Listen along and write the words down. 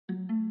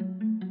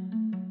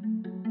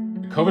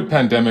COVID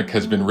pandemic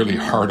has been really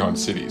hard on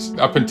cities.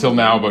 Up until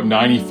now, about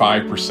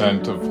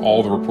 95% of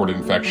all the reported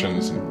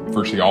infections and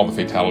virtually all the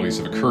fatalities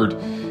have occurred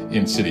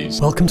in cities.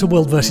 Welcome to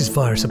World vs.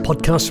 Virus, a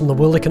podcast from the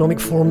World Economic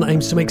Forum that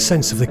aims to make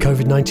sense of the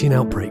COVID-19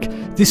 outbreak.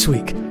 This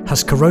week,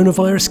 has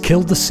coronavirus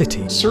killed the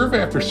city? Survey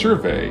after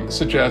survey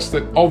suggests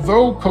that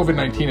although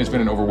COVID-19 has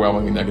been an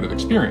overwhelmingly negative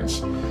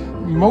experience,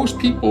 most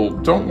people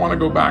don't want to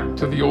go back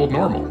to the old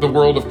normal. The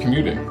world of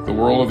commuting, the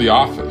world of the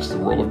office, the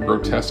world of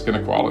grotesque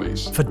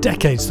inequalities. For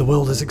decades, the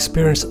world has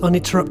experienced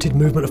uninterrupted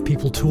movement of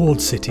people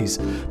towards cities.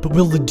 But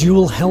will the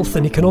dual health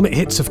and economic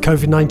hits of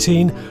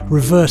COVID-19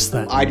 reverse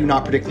that? I do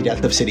not predict the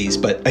death of cities,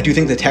 but I do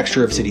think the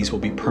texture of cities will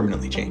be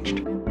permanently changed.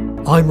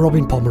 I'm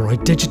Robin Pomeroy,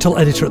 digital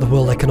editor at the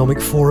World Economic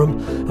Forum,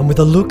 and with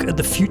a look at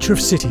the future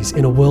of cities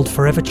in a world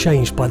forever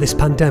changed by this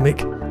pandemic,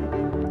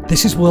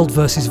 this is World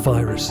vs.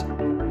 Virus.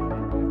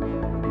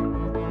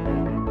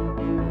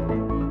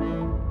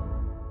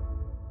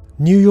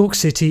 New York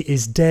City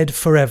is dead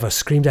forever,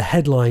 screamed a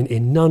headline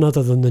in none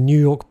other than the New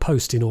York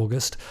Post in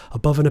August,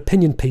 above an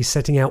opinion piece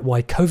setting out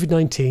why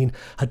COVID-19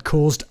 had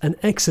caused an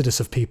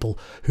exodus of people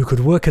who could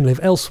work and live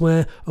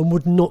elsewhere and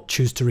would not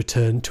choose to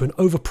return to an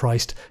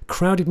overpriced,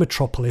 crowded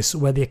metropolis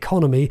where the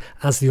economy,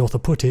 as the author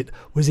put it,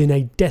 was in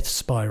a death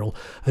spiral,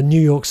 and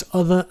New York's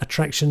other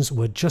attractions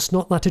were just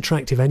not that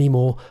attractive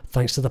anymore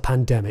thanks to the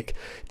pandemic.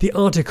 The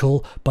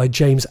article by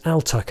James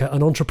Altucher,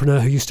 an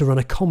entrepreneur who used to run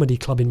a comedy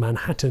club in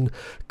Manhattan,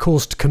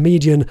 caused comedian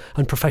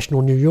and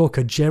professional New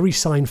Yorker Jerry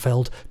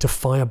Seinfeld to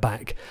fire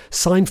back.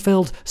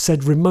 Seinfeld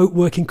said remote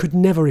working could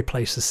never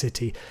replace the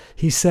city.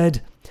 He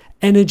said,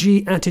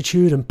 "Energy,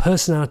 attitude and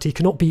personality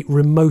cannot be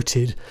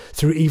remoted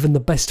through even the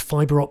best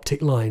fibre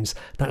optic lines.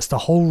 That's the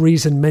whole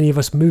reason many of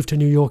us moved to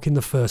New York in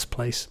the first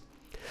place."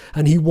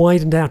 And he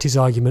widened out his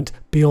argument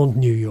beyond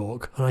New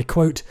York. And I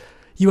quote,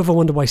 "You ever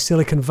wonder why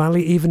Silicon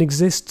Valley even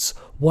exists?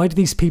 Why do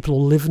these people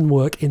all live and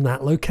work in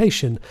that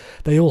location?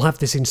 They all have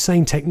this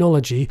insane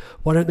technology.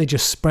 Why don't they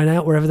just spread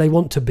out wherever they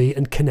want to be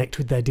and connect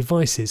with their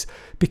devices?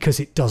 Because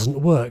it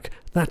doesn't work.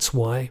 That's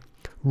why.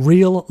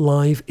 Real,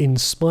 live,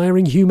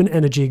 inspiring human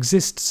energy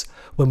exists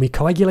when we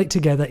coagulate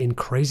together in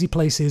crazy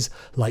places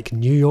like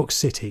New York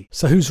City."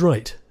 So who's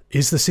right?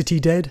 Is the city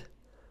dead?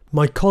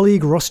 My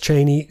colleague Ross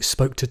Cheney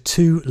spoke to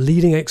two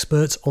leading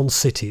experts on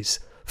cities.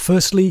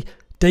 Firstly,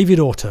 David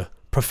Autor,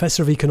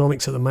 Professor of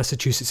Economics at the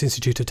Massachusetts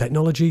Institute of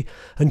Technology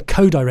and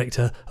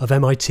co-director of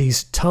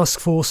MIT's Task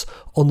Force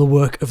on the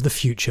Work of the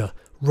Future.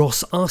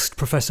 Ross asked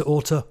Professor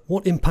Autor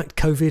what impact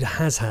COVID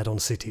has had on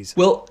cities.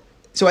 Well,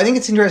 so I think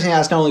it's interesting to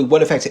ask not only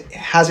what effects it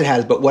has,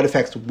 but what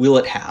effects will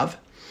it have?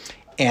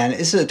 And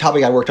this is a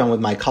topic I worked on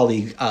with my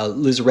colleague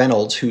Liz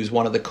Reynolds, who's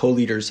one of the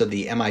co-leaders of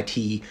the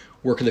MIT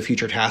Work of the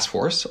Future Task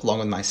Force, along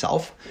with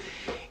myself.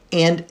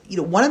 And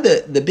one of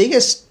the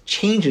biggest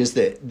changes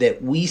that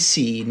we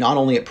see, not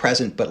only at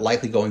present but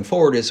likely going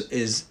forward,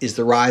 is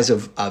the rise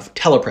of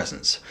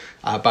telepresence,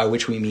 by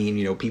which we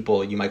mean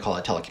people, you might call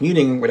it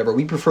telecommuting, whatever.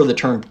 We prefer the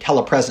term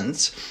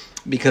telepresence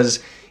because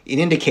it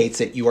indicates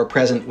that you are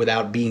present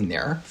without being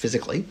there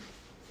physically.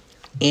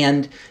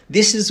 And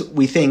this is,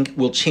 we think,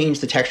 will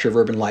change the texture of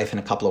urban life in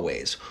a couple of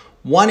ways.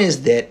 One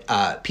is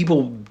that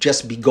people will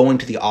just be going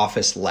to the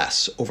office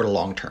less over the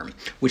long term,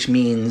 which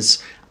means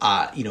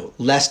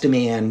less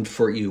demand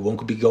for you.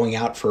 Won't be going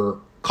out for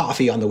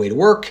coffee on the way to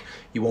work.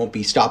 You won't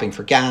be stopping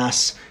for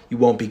gas. You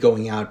won't be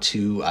going out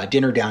to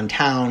dinner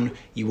downtown.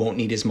 You won't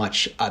need as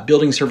much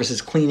building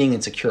services, cleaning,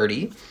 and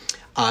security.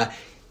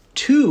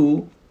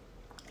 Two,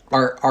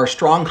 our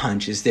strong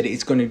hunch is that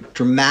it's going to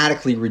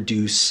dramatically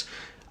reduce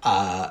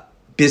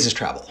business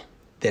travel,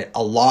 that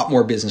a lot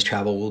more business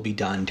travel will be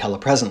done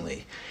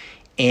telepresently.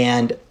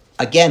 And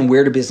again,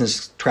 where do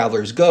business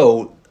travelers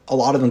go? A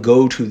lot of them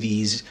go to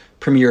these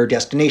premier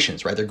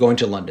destinations, right? They're going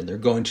to London, they're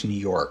going to New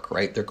York,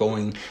 right? They're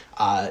going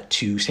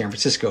to San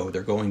Francisco,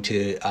 they're going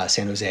to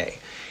San Jose.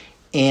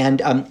 And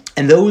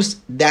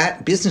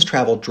that business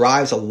travel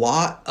drives a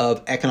lot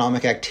of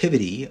economic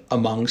activity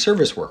among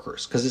service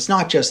workers, because it's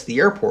not just the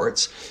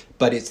airports,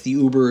 but it's the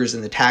Ubers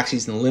and the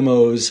taxis and the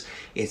limos.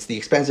 It's the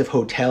expensive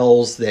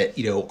hotels that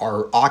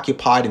are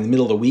occupied in the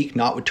middle of the week,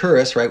 not with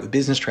tourists, right? With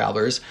business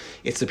travelers.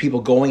 It's the people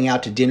going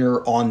out to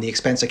dinner on the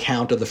expense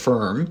account of the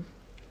firm,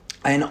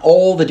 and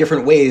all the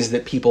different ways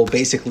that people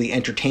basically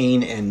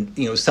entertain and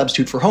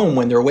substitute for home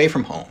when they're away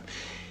from home.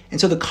 And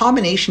so the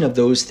combination of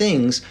those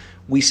things,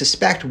 we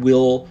suspect,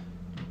 will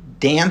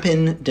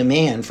dampen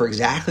demand for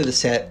exactly the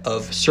set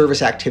of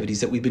service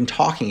activities that we've been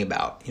talking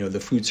about, the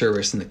food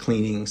service and the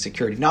cleaning,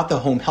 security, not the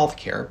home health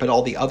care, but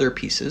all the other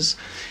pieces.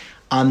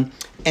 And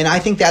I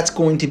think that's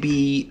going to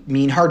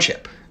mean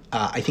hardship.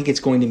 I think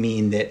it's going to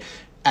mean that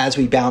as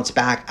we bounce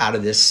back out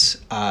of this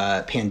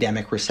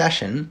pandemic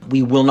recession,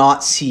 we will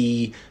not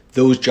see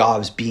those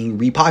jobs being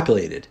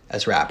repopulated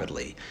as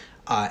rapidly.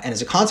 And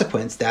as a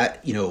consequence,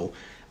 that,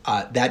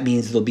 that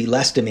means there'll be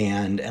less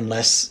demand and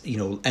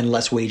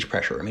less wage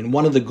pressure. I mean,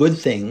 one of the good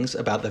things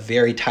about the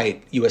very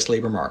tight U.S.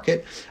 labor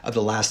market of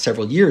the last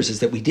several years is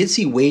that we did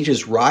see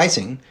wages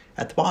rising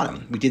at the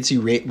bottom. We did see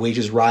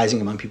wages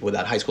rising among people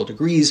without high school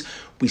degrees.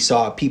 We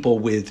saw people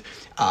with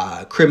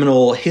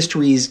criminal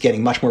histories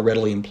getting much more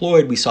readily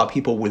employed. We saw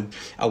people with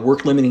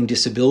work-limiting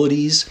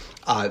disabilities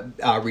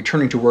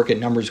returning to work at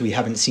numbers we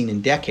haven't seen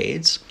in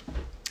decades.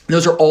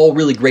 Those are all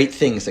really great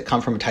things that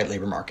come from a tight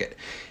labor market.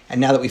 And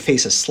now that we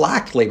face a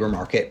slack labor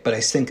market, but I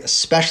think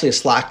especially a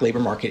slack labor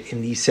market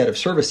in these set of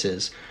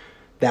services,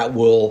 that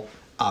will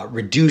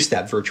reduce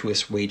that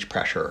virtuous wage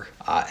pressure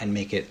and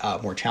make it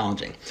more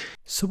challenging.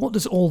 So what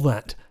does all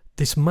that,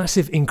 this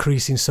massive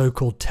increase in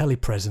so-called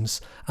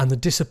telepresence and the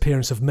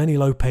disappearance of many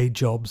low-paid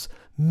jobs,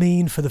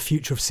 mean for the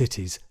future of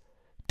cities?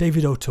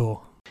 David Autor.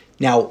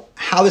 Now,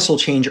 how this will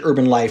change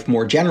urban life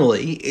more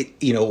generally,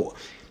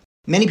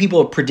 many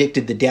people have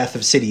predicted the death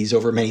of cities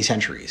over many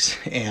centuries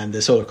and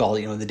the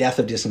so-called, the death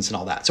of distance and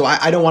all that. So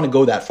I don't want to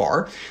go that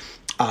far,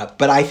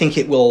 but I think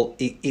it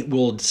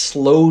will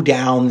slow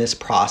down this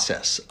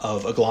process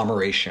of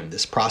agglomeration,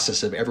 this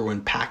process of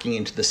everyone packing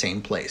into the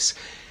same place.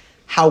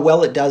 How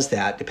well it does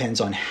that depends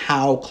on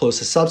how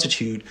close a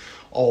substitute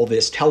all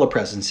this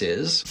telepresence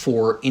is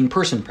for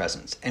in-person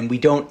presence. And we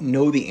don't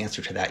know the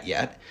answer to that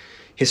yet.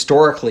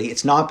 Historically,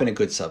 it's not been a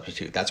good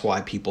substitute. That's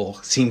why people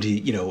seem to,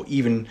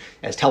 even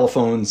as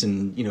telephones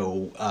and,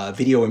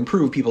 video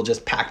improve, people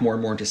just pack more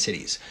and more into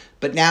cities.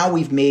 But now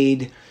we've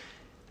made,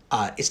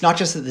 it's not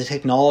just that the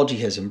technology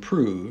has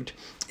improved,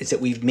 it's that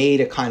we've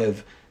made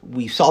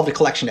we've solved a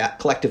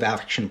collective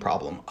action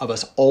problem of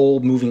us all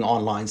moving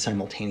online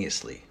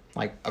simultaneously.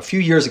 Like a few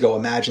years ago,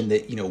 imagine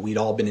that, we'd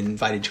all been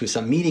invited to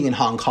some meeting in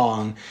Hong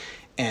Kong.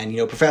 And,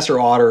 Professor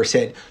Otter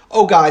said,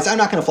 "Oh, guys, I'm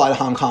not going to fly to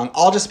Hong Kong.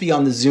 I'll just be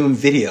on the Zoom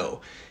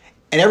video."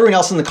 And everyone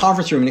else in the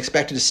conference room and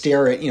expected to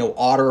stare at,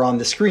 Otter on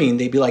the screen.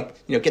 They'd be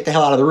like, get the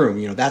hell out of the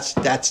room. That's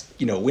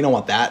we don't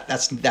want that.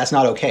 That's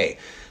not okay.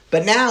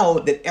 But now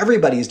that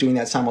everybody is doing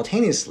that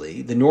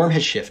simultaneously, the norm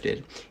has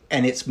shifted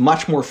and it's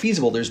much more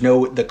feasible.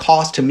 The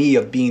cost to me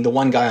of being the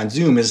one guy on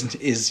Zoom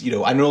is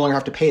I no longer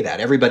have to pay that.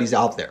 Everybody's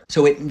out there.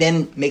 So it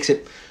then makes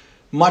it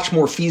much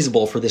more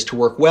feasible for this to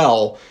work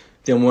well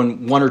than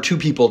when one or two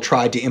people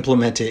tried to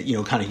implement it,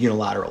 kind of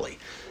unilaterally.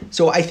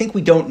 So I think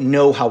we don't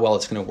know how well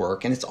it's going to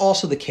work. And it's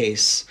also the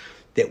case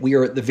that we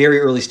are at the very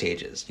early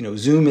stages.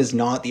 Zoom is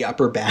not the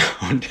upper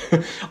bound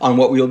on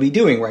what we will be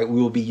doing, right? We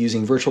will be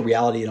using virtual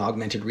reality and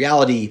augmented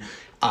reality.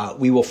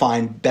 We will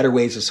find better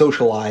ways of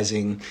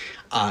socializing.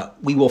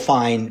 We will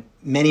find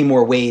many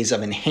more ways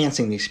of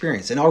enhancing the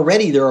experience. And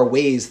already there are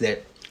ways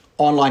that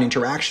online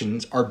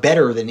interactions are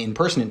better than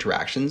in-person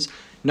interactions,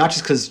 not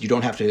just because you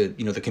don't have to,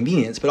 the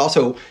convenience, but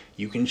also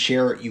you can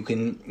share,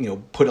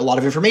 put a lot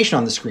of information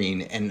on the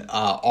screen and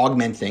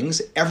augment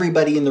things.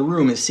 Everybody in the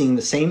room is seeing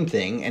the same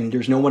thing and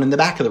there's no one in the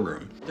back of the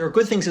room. There are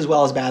good things as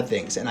well as bad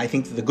things. And I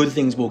think that the good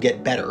things will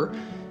get better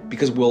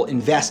because we'll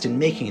invest in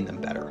making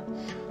them better.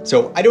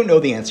 So I don't know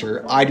the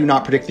answer. I do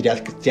not predict the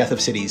death of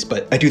cities,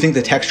 but I do think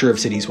the texture of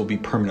cities will be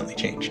permanently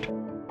changed.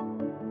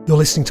 You're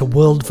listening to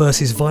World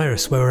vs.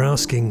 Virus, where we're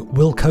asking,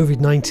 will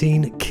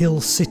COVID-19 kill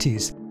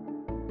cities?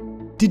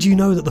 Did you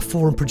know that the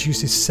Forum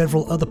produces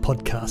several other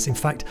podcasts? In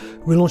fact,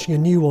 we're launching a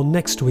new one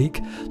next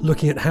week,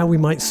 looking at how we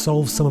might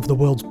solve some of the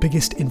world's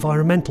biggest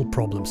environmental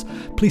problems.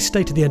 Please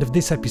stay to the end of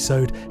this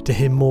episode to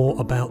hear more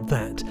about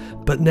that.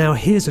 But now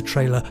here's a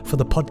trailer for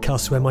the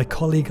podcast where my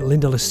colleague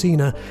Linda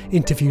Lucina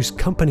interviews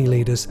company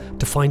leaders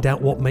to find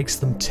out what makes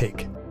them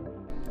tick.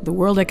 The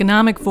World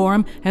Economic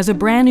Forum has a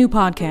brand new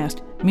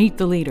podcast, Meet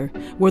the Leader,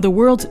 where the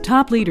world's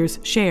top leaders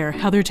share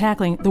how they're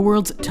tackling the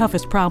world's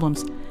toughest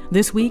problems.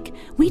 This week,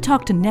 we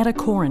talk to Netta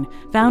Corin,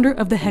 founder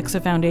of the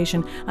Hexa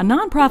Foundation, a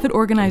nonprofit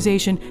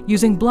organization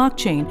using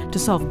blockchain to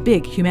solve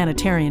big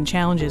humanitarian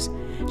challenges.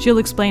 She'll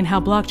explain how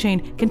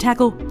blockchain can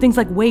tackle things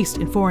like waste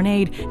in foreign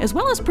aid, as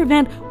well as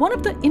prevent one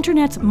of the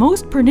internet's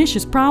most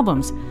pernicious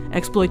problems,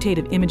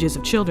 exploitative images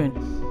of children.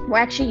 We're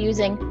actually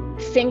using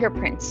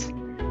fingerprints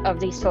of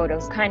these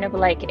photos, kind of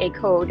like a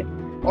code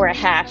or a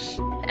hash.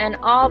 And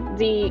all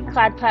the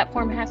CLAD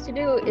platform has to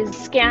do is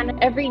scan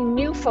every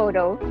new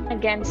photo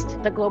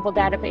against the global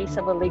database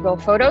of illegal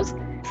photos.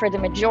 For the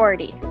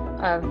majority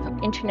of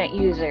internet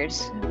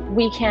users,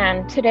 we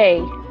can today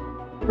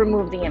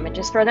remove the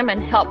images for them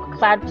and help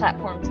CLAD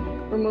platforms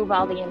remove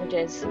all the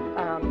images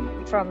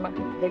from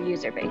their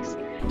user base.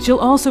 She'll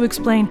also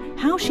explain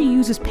how she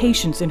uses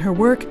patience in her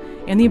work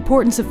and the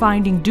importance of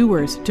finding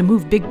doers to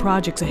move big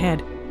projects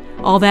ahead.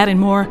 All that and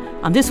more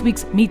on this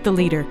week's Meet the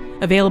Leader,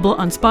 available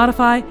on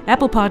Spotify,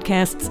 Apple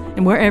Podcasts,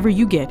 and wherever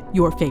you get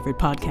your favorite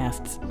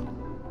podcasts.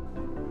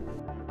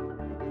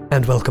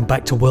 And welcome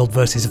back to World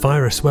vs.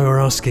 Virus, where we're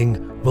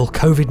asking, will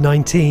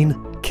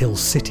COVID-19 kill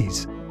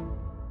cities?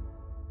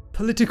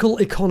 Political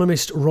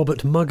economist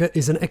Robert Mugger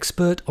is an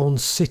expert on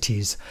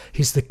cities.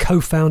 He's the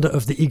co-founder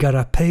of the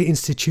Igarapé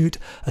Institute,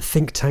 a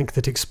think tank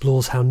that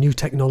explores how new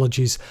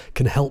technologies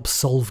can help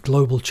solve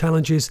global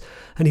challenges,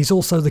 and he's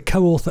also the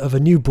co-author of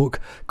a new book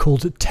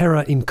called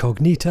Terra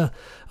Incognita,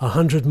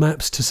 100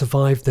 Maps to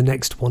Survive the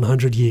Next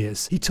 100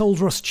 Years. He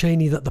told Ross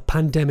Cheney that the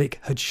pandemic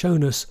had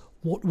shown us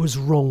what was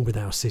wrong with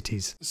our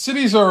cities.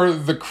 Cities are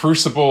the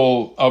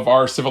crucible of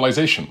our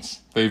civilizations.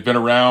 They've been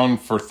around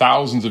for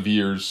thousands of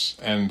years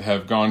and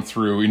have gone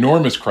through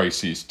enormous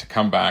crises to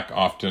come back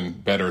often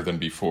better than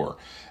before.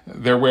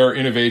 They're where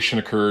innovation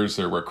occurs,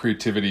 they're where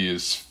creativity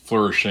is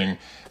flourishing,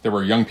 they're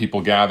where young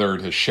people gather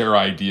to share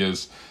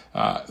ideas.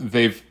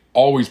 They've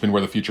always been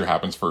where the future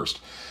happens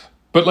first.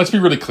 But let's be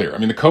really clear. I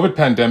mean, the COVID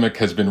pandemic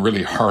has been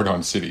really hard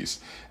on cities.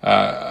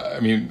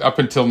 Up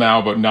until now,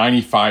 about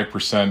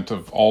 95%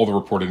 of all the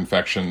reported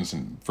infections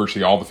and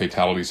virtually all the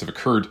fatalities have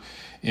occurred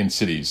in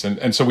cities.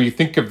 And so we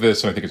think of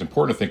this, and I think it's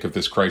important to think of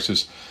this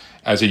crisis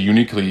as a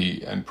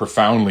uniquely and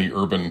profoundly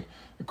urban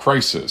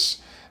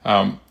crisis.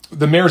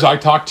 The mayors I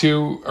talk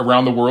to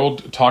around the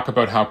world talk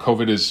about how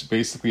COVID is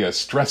basically a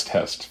stress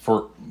test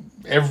for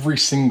every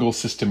single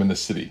system in the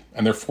city.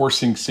 And they're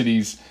forcing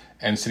cities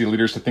and city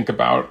leaders to think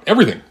about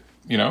everything,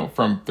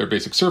 from their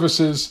basic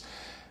services,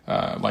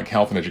 like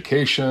health and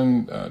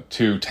education,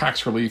 to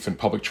tax relief and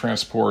public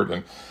transport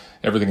and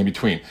everything in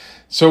between.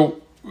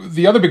 So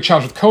the other big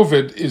challenge with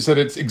COVID is that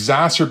it's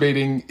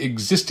exacerbating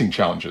existing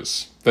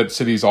challenges that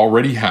cities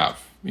already have,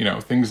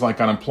 things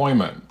like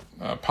unemployment,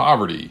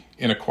 poverty,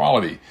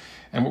 inequality.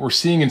 And what we're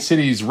seeing in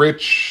cities,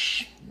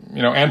 rich,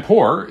 and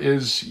poor,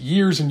 is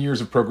years and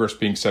years of progress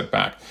being set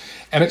back.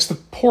 And it's the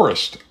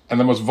poorest and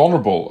the most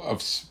vulnerable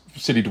of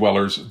city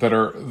dwellers that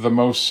are the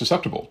most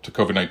susceptible to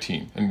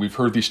COVID-19. And we've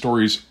heard these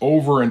stories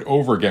over and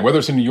over again, whether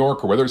it's in New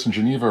York or whether it's in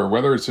Geneva or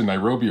whether it's in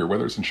Nairobi or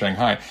whether it's in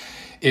Shanghai.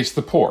 It's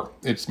the poor,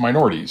 it's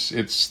minorities,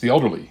 it's the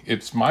elderly,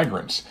 it's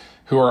migrants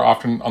who are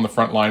often on the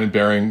front line and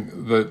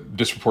bearing the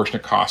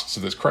disproportionate costs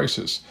of this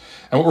crisis.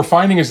 And what we're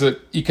finding is that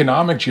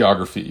economic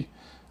geography,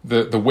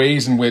 the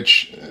ways in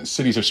which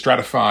cities are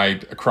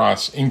stratified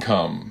across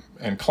income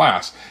and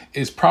class,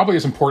 is probably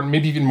as important,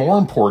 maybe even more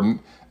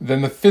important,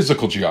 than the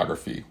physical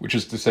geography, which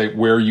is to say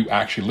where you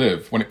actually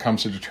live when it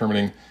comes to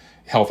determining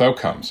health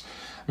outcomes.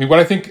 I mean,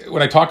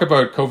 when I talk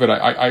about COVID,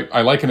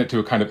 I liken it to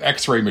a kind of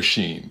X-ray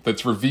machine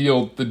that's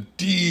revealed the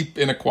deep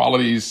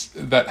inequalities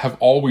that have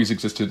always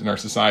existed in our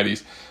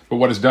societies. But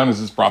what it's done is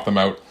it's brought them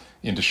out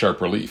into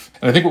sharp relief.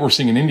 And I think what we're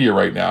seeing in India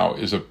right now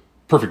is a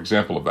perfect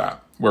example of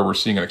that, where we're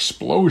seeing an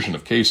explosion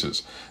of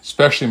cases,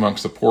 especially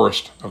amongst the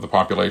poorest of the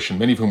population,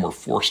 many of whom were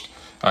forced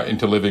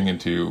into living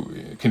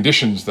into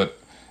conditions that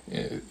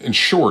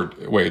ensured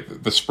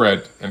the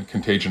spread and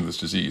contagion of this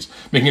disease,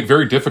 making it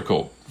very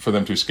difficult for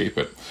them to escape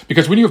it.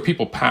 Because when you have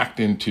people packed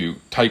into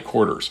tight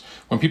quarters,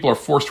 when people are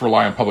forced to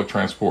rely on public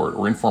transport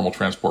or informal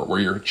transport, where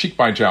you're cheek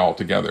by jowl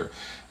together,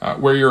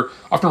 where you're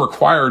often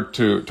required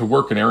to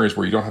work in areas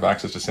where you don't have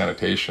access to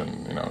sanitation,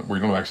 where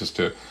you don't have access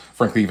to,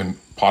 frankly, even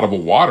potable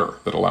water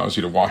that allows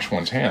you to wash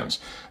one's hands,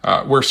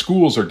 where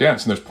schools are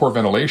dense and there's poor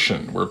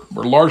ventilation, where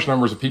large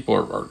numbers of people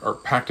are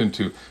packed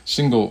into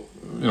single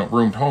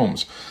roomed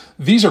homes.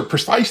 These are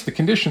precisely the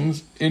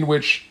conditions in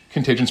which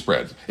contagion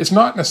spreads. It's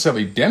not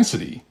necessarily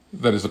density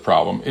that is the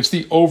problem. It's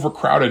the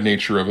overcrowded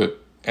nature of it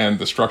and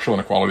the structural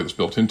inequality that's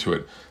built into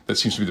it that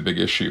seems to be the big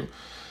issue.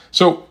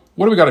 So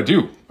what do we got to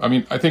do? I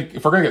mean, I think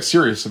if we're going to get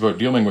serious about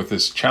dealing with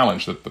this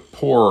challenge that the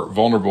poor,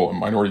 vulnerable, and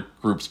minority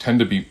groups tend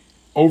to be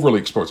overly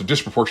exposed or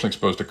disproportionately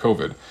exposed to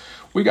COVID,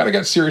 we got to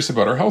get serious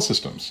about our health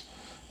systems.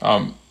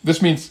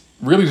 This means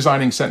really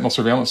designing sentinel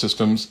surveillance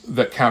systems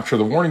that capture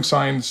the warning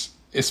signs,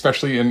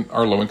 especially in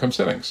our low-income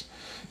settings.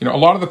 A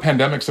lot of the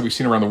pandemics that we've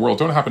seen around the world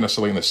don't happen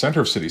necessarily in the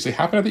center of cities. They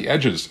happen at the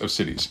edges of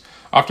cities,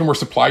 often where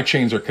supply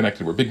chains are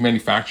connected, where big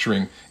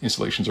manufacturing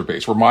installations are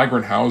based, where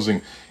migrant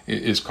housing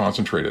is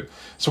concentrated.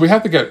 So we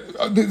have to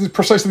get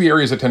precisely the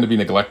areas that tend to be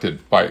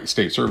neglected by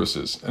state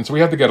services. And so we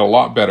have to get a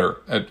lot better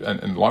and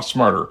a lot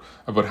smarter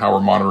about how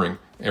we're monitoring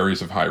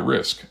areas of high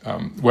risk,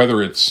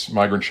 whether it's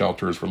migrant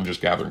shelters, religious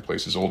gathering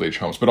places, old age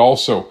homes, but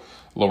also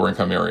lower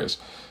income areas.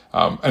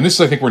 And this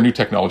is, I think, where new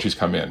technologies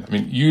come in. I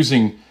mean,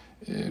 using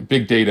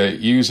big data,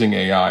 using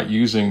AI,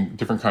 using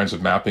different kinds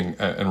of mapping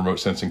and remote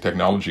sensing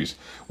technologies,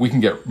 we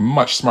can get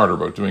much smarter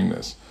about doing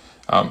this.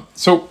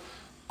 So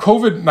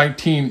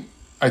COVID-19,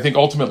 I think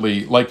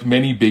ultimately, like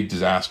many big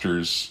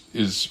disasters,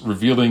 is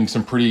revealing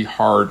some pretty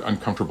hard,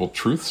 uncomfortable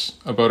truths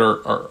about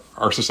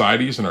our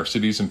societies and our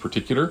cities in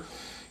particular.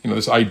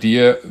 This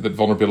idea that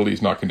vulnerability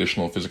is not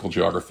conditional in physical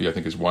geography, I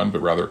think, is one,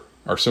 but rather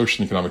our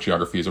social and economic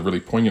geography is a really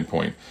poignant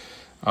point.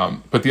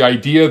 But the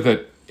idea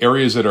that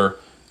areas that are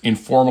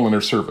informal and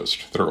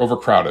underserviced, that are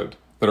overcrowded,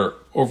 that are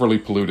overly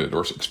polluted or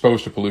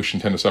exposed to pollution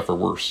tend to suffer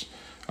worse.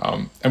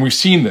 And we've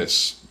seen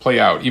this play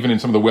out even in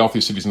some of the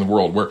wealthiest cities in the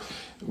world, where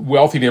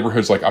wealthy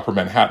neighborhoods like Upper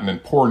Manhattan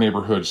and poor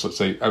neighborhoods, let's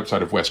say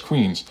outside of West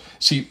Queens,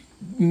 see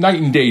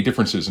night and day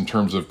differences in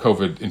terms of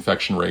COVID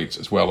infection rates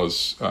as well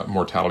as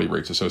mortality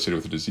rates associated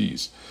with the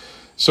disease.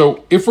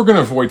 So if we're going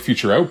to avoid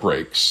future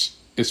outbreaks,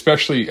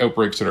 especially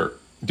outbreaks that are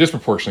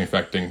disproportionately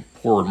affecting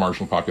poor and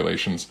marginal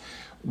populations,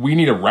 we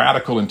need a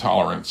radical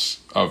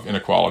intolerance of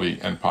inequality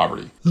and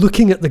poverty.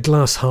 Looking at the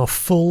glass half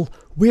full,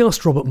 we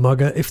asked Robert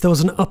Mugger if there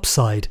was an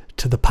upside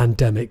to the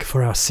pandemic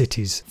for our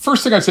cities.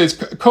 First thing I'd say is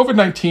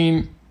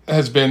COVID-19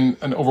 has been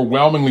an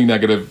overwhelmingly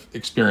negative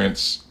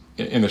experience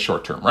in the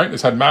short term, right?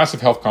 It's had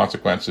massive health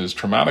consequences,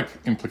 traumatic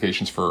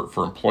implications for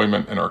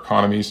employment and our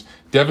economies,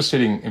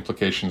 devastating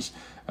implications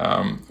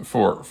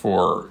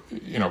for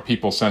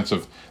people's sense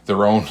of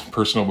their own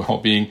personal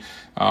well-being,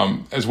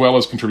 as well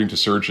as contributing to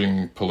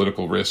surging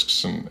political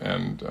risks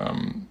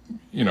and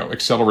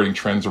accelerating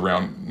trends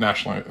around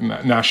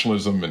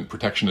nationalism and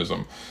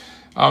protectionism.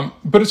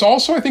 But it's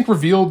also, I think,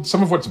 revealed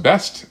some of what's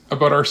best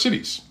about our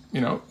cities.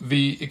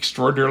 The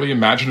extraordinarily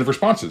imaginative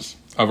responses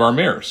of our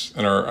mayors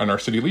and our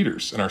city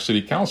leaders and our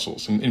city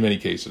councils in many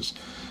cases.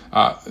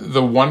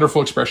 The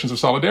wonderful expressions of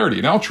solidarity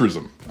and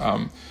altruism,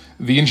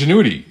 the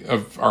ingenuity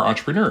of our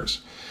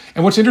entrepreneurs.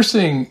 And what's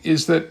interesting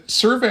is that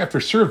survey after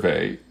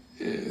survey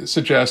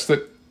suggests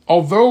that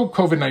although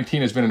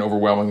COVID-19 has been an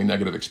overwhelmingly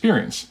negative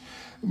experience,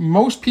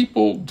 most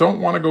people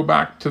don't want to go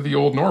back to the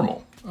old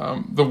normal.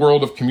 The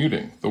world of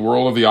commuting, the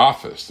world of the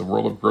office, the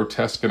world of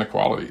grotesque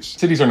inequalities.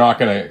 Cities are not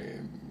going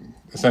to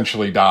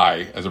essentially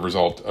die as a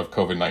result of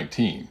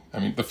COVID-19. I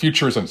mean, the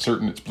future is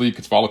uncertain, it's bleak,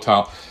 it's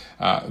volatile.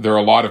 There are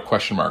a lot of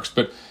question marks,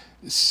 but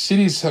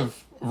cities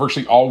have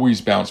virtually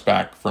always bounced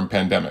back from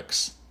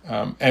pandemics.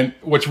 And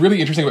what's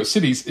really interesting about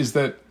cities is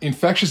that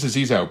infectious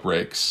disease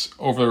outbreaks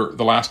over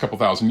the last couple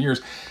thousand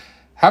years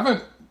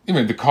haven't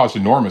caused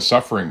enormous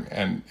suffering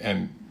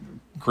and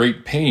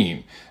great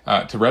pain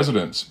to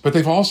residents, but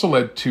they've also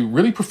led to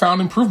really profound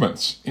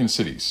improvements in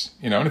cities.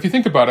 And if you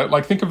think about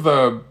it, think of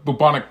the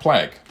bubonic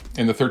plague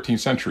in the 13th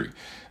century,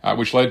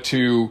 which led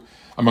to,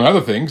 among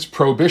other things,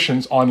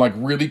 prohibitions on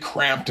really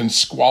cramped and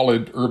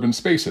squalid urban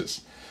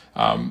spaces.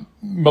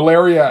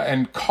 Malaria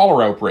and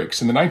cholera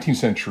outbreaks in the 19th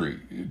century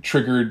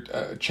triggered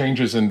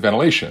changes in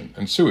ventilation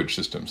and sewage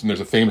systems. And there's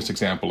a famous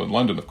example in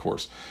London, of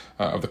course,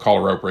 of the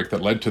cholera outbreak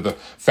that led to the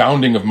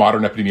founding of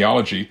modern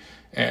epidemiology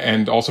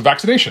and also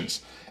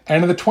vaccinations.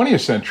 And in the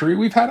 20th century,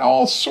 we've had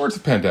all sorts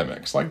of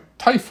pandemics like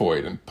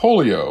typhoid and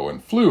polio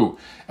and flu,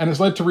 and has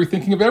led to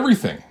rethinking of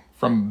everything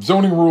from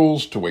zoning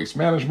rules to waste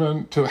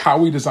management to how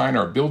we design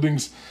our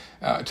buildings,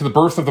 to the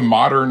birth of the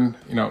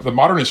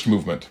modernist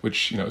movement,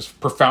 which has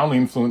profoundly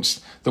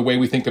influenced the way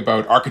we think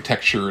about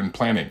architecture and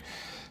planning.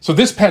 So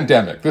this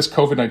pandemic, this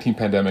COVID-19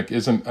 pandemic,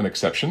 isn't an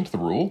exception to the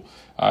rule.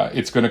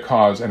 It's going to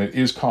cause, and it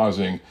is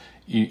causing,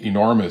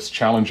 enormous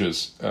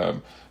challenges,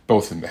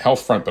 both in the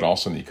health front, but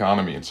also in the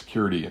economy and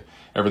security and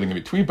everything in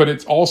between. But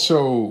it's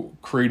also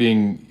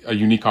creating a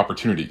unique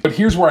opportunity. But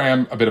here's where I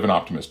am a bit of an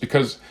optimist,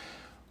 because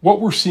what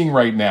we're seeing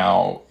right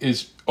now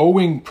is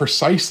owing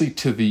precisely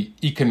to the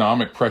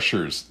economic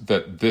pressures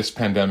that this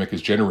pandemic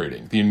is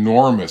generating, the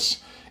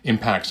enormous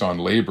impacts on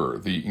labor,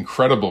 the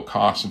incredible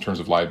costs in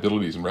terms of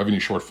liabilities and revenue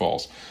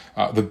shortfalls,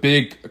 the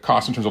big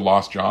costs in terms of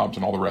lost jobs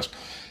and all the rest.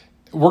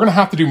 We're going to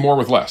have to do more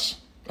with less.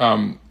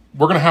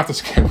 We're going to have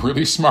to get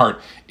really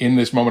smart in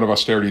this moment of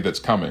austerity that's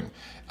coming.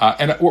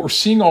 And what we're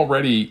seeing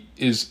already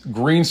is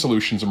green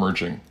solutions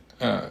emerging,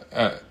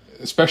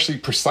 especially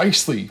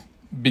precisely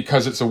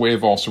because it's a way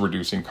of also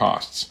reducing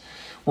costs.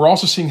 We're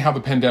also seeing how the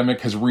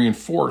pandemic has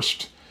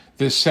reinforced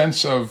this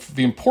sense of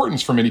the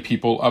importance for many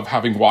people of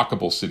having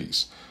walkable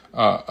cities,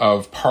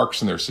 of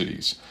parks in their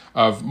cities,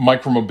 of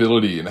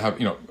micromobility and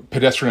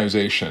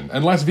pedestrianization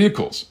and less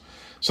vehicles.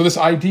 So this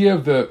idea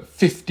of the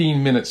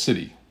 15-minute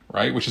city,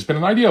 right, which has been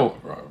an idea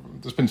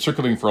that's been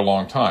circulating for a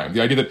long time,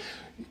 the idea that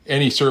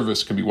any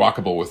service can be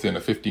walkable within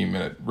a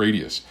 15-minute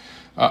radius,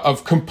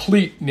 of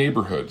complete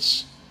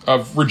neighborhoods,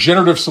 of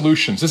regenerative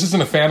solutions. This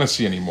isn't a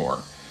fantasy anymore.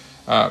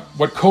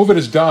 What COVID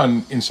has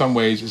done in some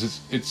ways is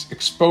it's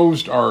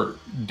exposed our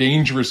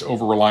dangerous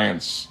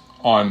over-reliance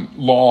on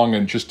long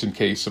and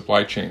just-in-case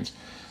supply chains.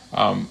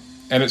 And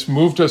it's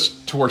moved us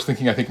towards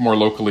thinking, I think, more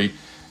locally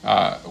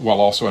while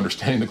also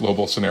understanding the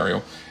global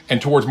scenario,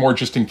 and towards more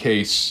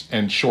just-in-case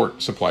and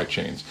short supply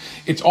chains.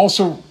 It's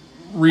also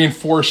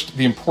reinforced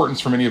the importance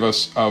for many of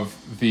us of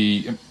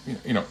the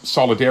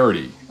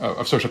solidarity,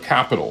 of social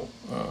capital,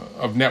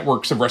 of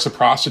networks of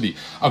reciprocity,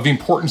 of the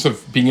importance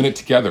of being in it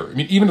together. I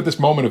mean, even at this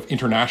moment of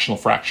international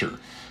fracture,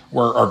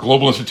 where our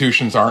global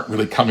institutions aren't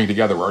really coming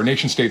together, where our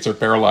nation states are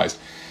paralyzed,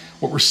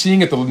 what we're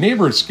seeing at the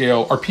neighborhood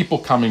scale are people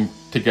coming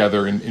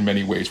together in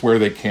many ways where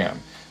they can.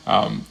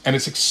 And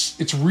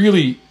it's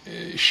really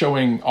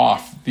showing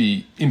off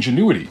the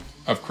ingenuity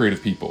of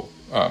creative people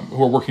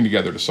who are working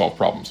together to solve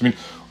problems. I mean,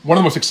 one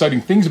of the most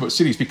exciting things about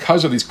cities,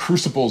 because of these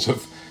crucibles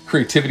of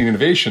creativity and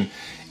innovation,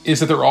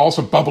 is that they're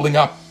also bubbling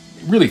up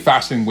really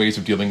fascinating ways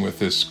of dealing with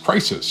this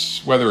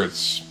crisis, whether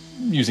it's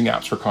using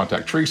apps for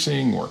contact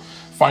tracing or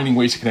finding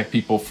ways to connect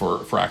people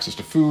for access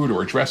to food,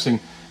 or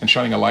addressing and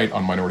shining a light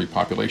on minority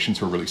populations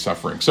who are really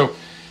suffering. So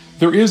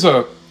there is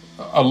a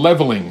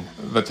leveling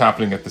that's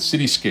happening at the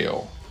city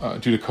scale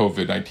due to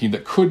COVID-19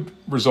 that could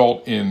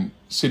result in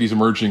cities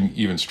emerging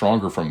even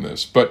stronger from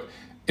this. But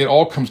it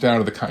all comes down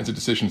to the kinds of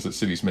decisions that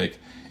cities make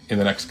in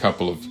the next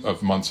couple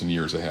of months and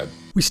years ahead.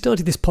 We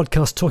started this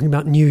podcast talking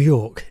about New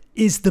York.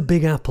 Is the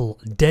Big Apple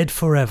dead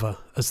forever,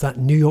 as that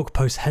New York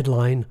Post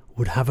headline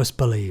would have us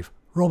believe?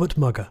 Robert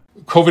Mugger.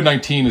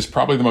 COVID-19 is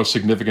probably the most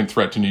significant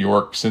threat to New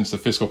York since the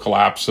fiscal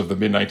collapse of the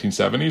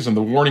mid-1970s, and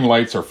the warning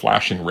lights are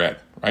flashing red,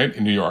 right,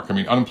 in New York. I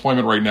mean,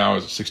 unemployment right now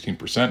is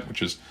 16%,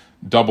 which is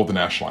double the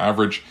national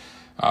average.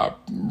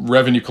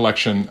 Revenue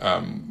collection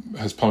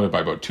has plummeted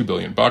by about $2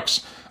 billion.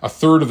 A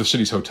third of the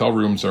city's hotel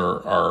rooms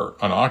are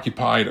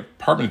unoccupied.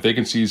 Apartment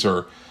vacancies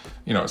are,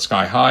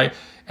 sky high.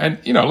 And,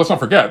 let's not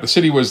forget, the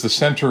city was the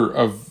center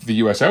of the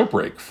U.S.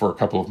 outbreak for a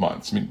couple of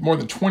months. I mean, more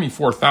than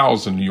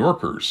 24,000 New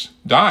Yorkers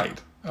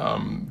died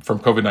from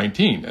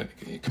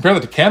COVID-19. Compare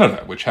that to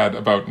Canada, which had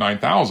about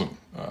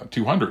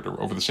 9,200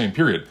 over the same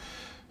period.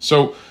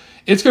 So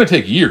it's going to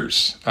take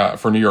years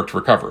for New York to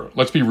recover.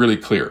 Let's be really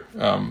clear,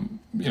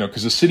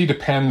 because the city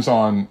depends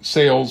on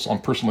sales, on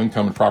personal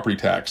income and property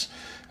tax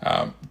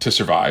to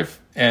survive.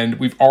 And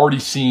we've already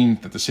seen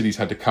that the city's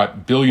had to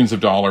cut billions of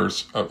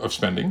dollars of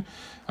spending.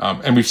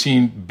 And we've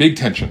seen big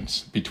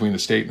tensions between the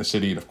state and the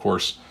city, and of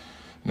course,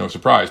 no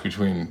surprise,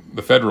 between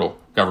the federal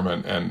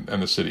government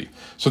and the city.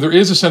 So there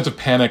is a sense of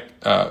panic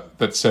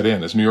that's set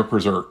in as New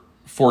Yorkers are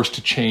forced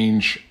to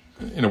change,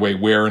 in a way,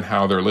 where and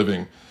how they're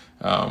living.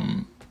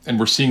 And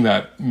we're seeing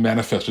that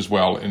manifest as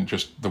well in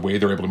just the way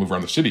they're able to move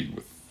around the city,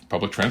 with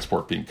public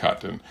transport being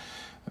cut, and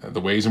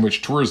the ways in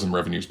which tourism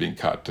revenue is being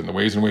cut, and the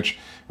ways in which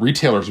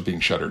retailers are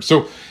being shuttered.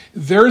 So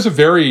there is a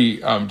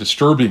very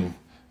disturbing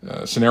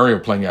scenario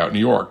playing out in New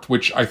York,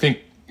 which I think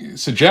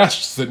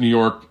suggests that New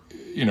York,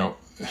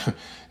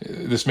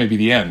 this may be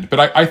the end.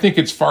 But I think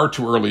it's far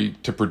too early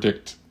to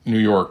predict New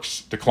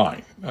York's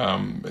decline,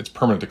 its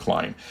permanent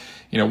decline.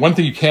 One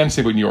thing you can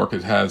say about New York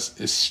is it has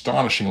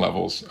astonishing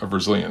levels of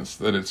resilience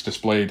that it's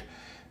displayed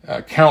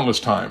countless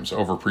times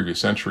over previous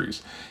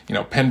centuries.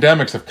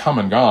 Pandemics have come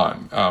and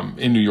gone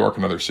in New York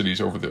and other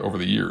cities over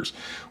the years.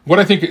 What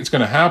I think is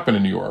going to happen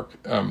in New York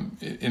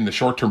in the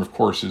short term, of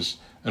course, is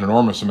an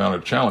enormous amount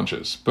of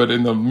challenges. But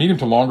in the medium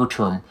to longer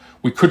term,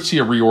 we could see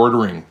a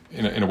reordering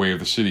in a way of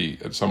the city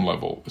at some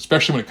level,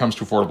 especially when it comes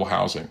to affordable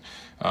housing,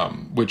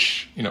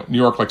 which, New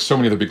York, like so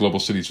many other big global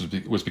cities,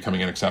 was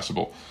becoming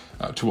inaccessible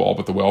to all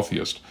but the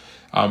wealthiest.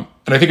 And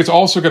I think it's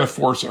also going to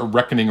force a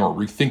reckoning or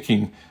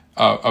rethinking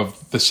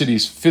of the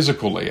city's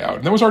physical layout.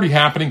 And that was already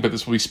happening, but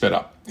this will be sped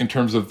up in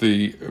terms of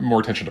the more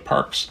attention to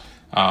parks,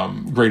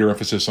 greater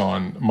emphasis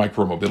on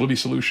micro-mobility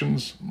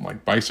solutions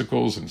like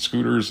bicycles and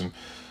scooters and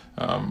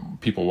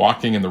people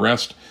walking and the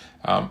rest.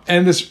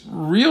 And this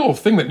real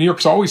thing that New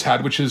York's always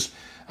had, which is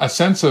a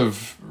sense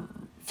of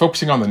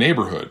focusing on the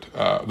neighborhood,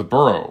 the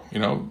borough,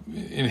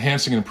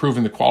 enhancing and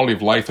improving the quality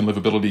of life and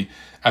livability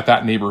at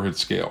that neighborhood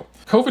scale.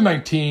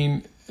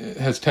 COVID-19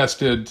 has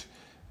tested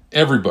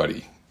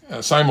everybody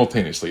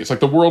simultaneously. It's like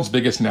the world's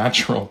biggest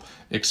natural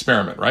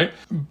experiment, right?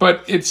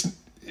 But it's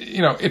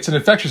an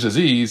infectious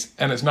disease,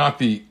 and it's not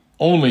the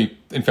only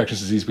infectious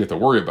disease we have to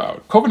worry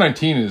about.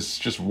 COVID-19 is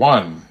just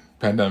one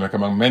pandemic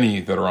among many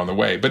that are on the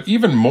way. But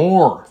even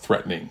more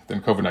threatening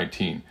than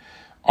COVID-19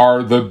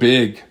 are the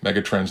big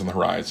megatrends on the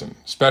horizon,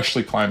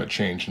 especially climate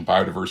change and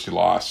biodiversity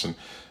loss and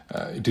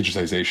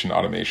digitization,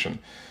 automation.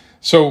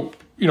 So,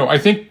 I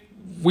think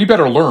we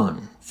better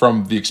learn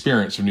from the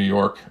experience of New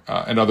York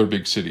and other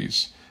big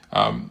cities.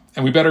 And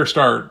we better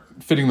start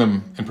fitting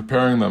them and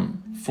preparing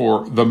them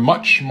for the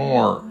much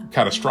more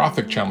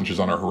catastrophic challenges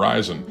on our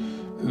horizon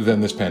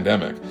than this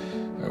pandemic.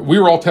 We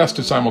were all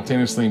tested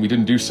simultaneously, and we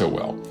didn't do so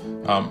well.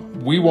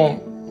 We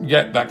won't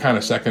get that kind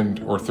of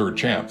second or third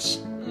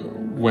chance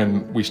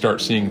when we start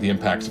seeing the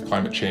impacts of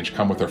climate change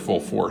come with their full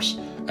force,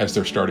 as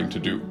they're starting to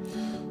do.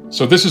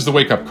 So this is the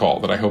wake-up call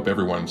that I hope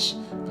everyone's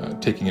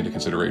taking into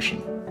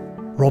consideration.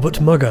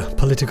 Robert Mugger,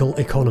 political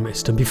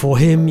economist, and before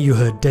him you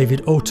heard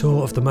David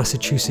Autor of the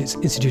Massachusetts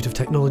Institute of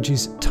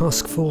Technology's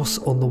Task Force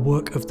on the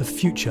Work of the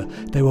Future.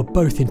 They were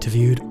both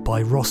interviewed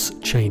by Ross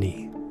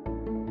Cheney.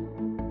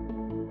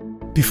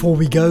 Before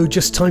we go,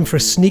 just time for a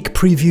sneak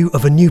preview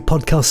of a new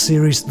podcast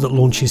series that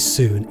launches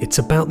soon. It's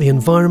about the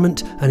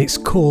environment and it's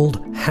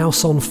called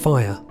House on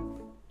Fire.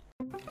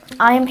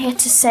 I am here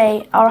to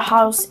say our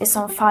house is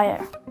on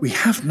fire. We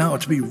have now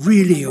to be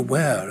really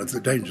aware of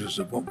the dangers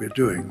of what we're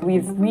doing.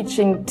 We're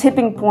reaching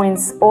tipping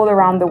points all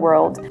around the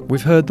world.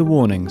 We've heard the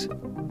warnings.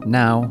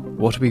 Now,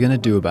 what are we going to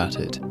do about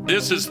it?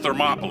 This is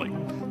Thermopylae.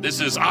 This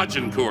is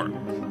Agincourt.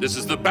 This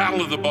is the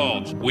Battle of the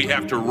Bulge. We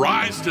have to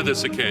rise to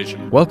this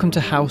occasion. Welcome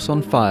to House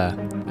on Fire,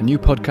 a new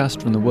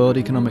podcast from the World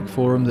Economic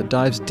Forum that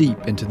dives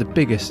deep into the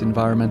biggest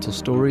environmental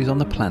stories on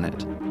the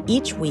planet.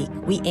 Each week,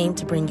 we aim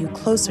to bring you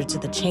closer to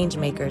the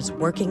changemakers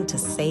working to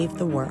save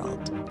the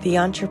world, the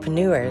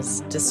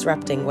entrepreneurs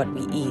disrupting what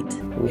we eat.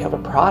 We have a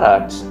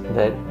product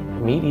that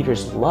meat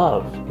eaters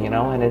love,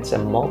 and it's a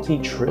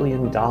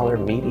multi-trillion-dollar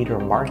meat eater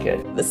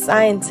market. The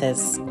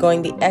scientists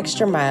going the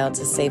extra mile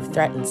to save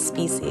threatened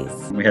species.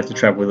 We had to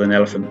travel with an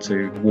elephant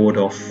to ward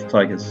off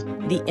tigers.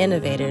 The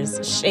innovators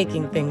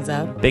shaking things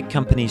up. Big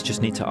companies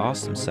just need to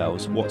ask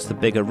themselves, what's the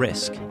bigger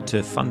risk?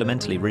 To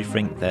fundamentally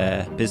rethink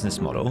their business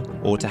model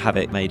or to have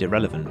it made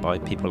irrelevant by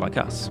people like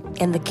us?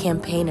 And the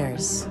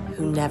campaigners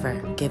who never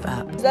give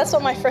up. That's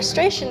what my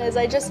frustration is.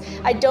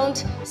 I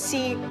don't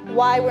see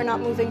why we're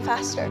not moving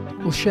faster.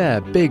 We'll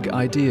share big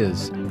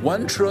ideas.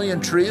 1 trillion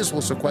trees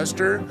will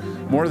sequester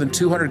more than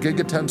 200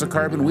 gigatons of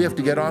carbon. We have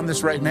to get on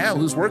this right now.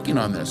 Who's working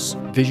on this?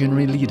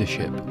 Visionary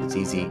leadership. It's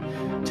easy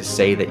to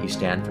say that you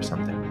stand for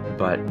something,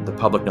 but the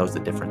public knows the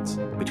difference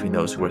between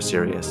those who are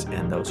serious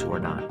and those who are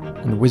not.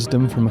 And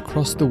wisdom from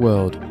across the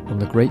world on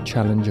the great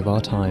challenge of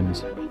our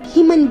times.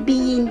 Human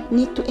beings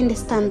need to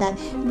understand that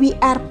we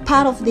are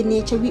part of the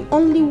nature. We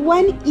only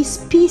one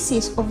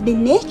species of the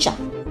nature.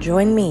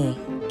 Join me,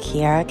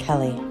 Kiara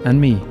Kelly.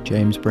 And me,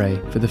 James Bray,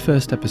 for the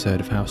first episode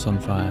of House on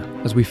Fire,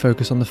 as we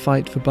focus on the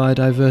fight for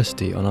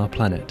biodiversity on our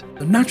planet.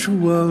 The natural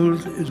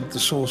world is the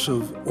source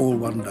of all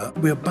wonder.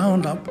 We are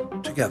bound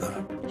up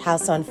together.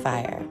 House on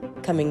Fire,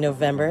 coming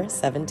November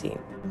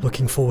 17th.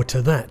 Looking forward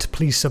to that.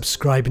 Please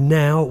subscribe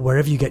now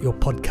wherever you get your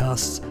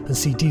podcasts and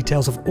see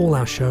details of all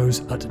our shows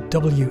at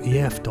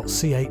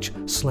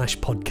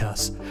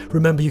wef.ch/podcasts.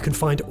 Remember, you can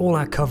find all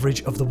our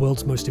coverage of the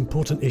world's most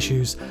important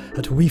issues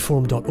at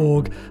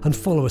weforum.org and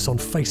follow us on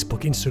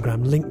Facebook,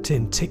 Instagram,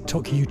 LinkedIn,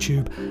 TikTok,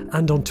 YouTube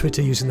and on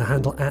Twitter using the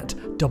handle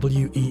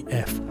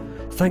 @WEF.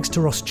 Thanks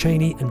to Ross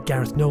Cheney and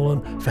Gareth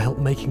Nolan for help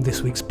making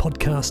this week's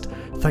podcast.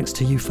 Thanks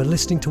to you for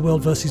listening to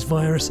World vs.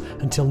 Virus.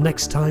 Until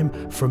next time,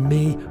 from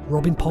me,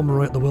 Robin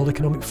Pomeroy at the World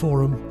Economic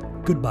Forum,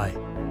 goodbye.